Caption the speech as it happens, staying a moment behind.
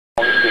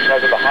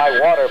because of the high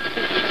water.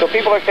 So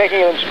people are taking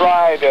it in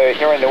stride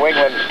here in New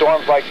England.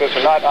 Storms like this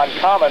are not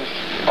uncommon,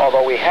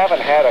 although we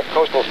haven't had a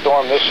coastal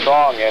storm this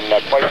strong in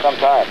quite some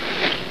time.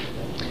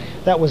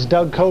 That was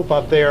Doug Cope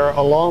up there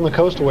along the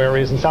coastal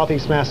areas in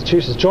southeast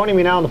Massachusetts. Joining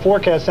me now in the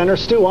forecast center,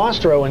 Stu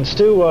Ostro. And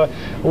Stu,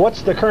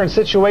 what's the current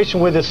situation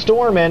with this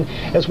storm? And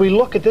as we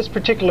look at this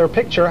particular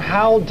picture,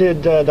 how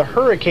did the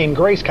Hurricane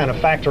Grace kind of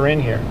factor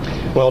in here?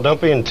 Well, don't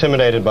be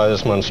intimidated by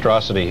this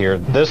monstrosity here.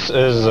 This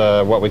is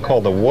what we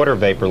call the water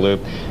vapor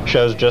loop.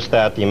 Shows just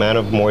that, the amount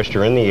of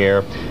moisture in the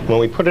air. When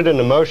we put it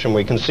into motion,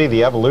 we can see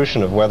the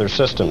evolution of weather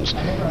systems.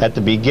 At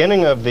the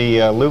beginning of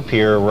the loop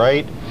here,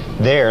 right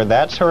there,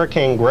 that's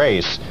Hurricane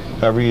Grace.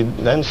 However, you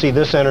then see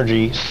this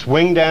energy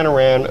swing down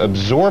around,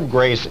 absorb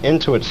Grace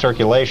into its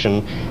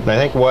circulation, and I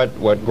think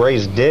what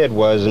Grace did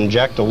was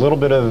inject a little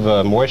bit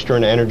of moisture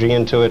and energy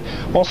into it,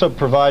 also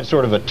provide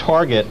sort of a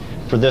target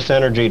for this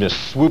energy to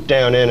swoop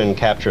down in and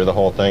capture the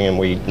whole thing, and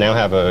we now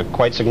have a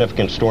quite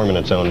significant storm in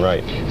its own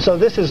right. So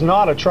this is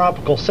not a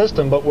tropical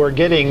system, but we're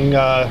getting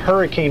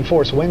hurricane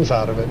force winds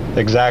out of it.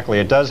 Exactly.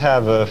 It does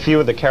have a few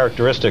of the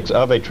characteristics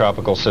of a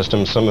tropical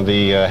system, some of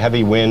the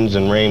heavy winds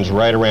and rains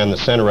right around the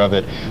center of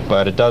it,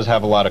 but it does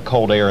have a lot of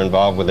cold air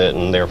involved with it,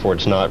 and therefore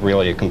it's not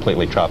really a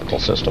completely tropical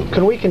system.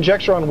 Can we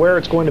conjecture on where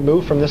it's going to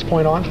move from this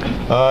point on?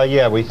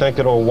 Yeah, we think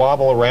it'll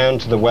wobble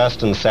around to the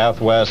west and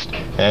southwest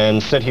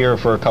and sit here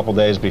for a couple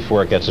days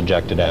before it gets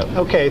ejected out.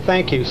 Okay,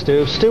 thank you,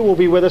 Stu. Stu will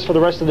be with us for the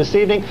rest of this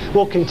evening.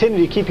 We'll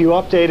continue to keep you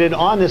updated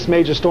on this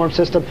major storm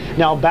system.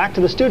 Now back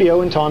to the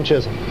studio and Tom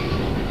Chisholm.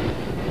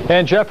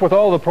 And Jeff, with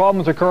all the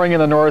problems occurring in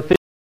the Northeast,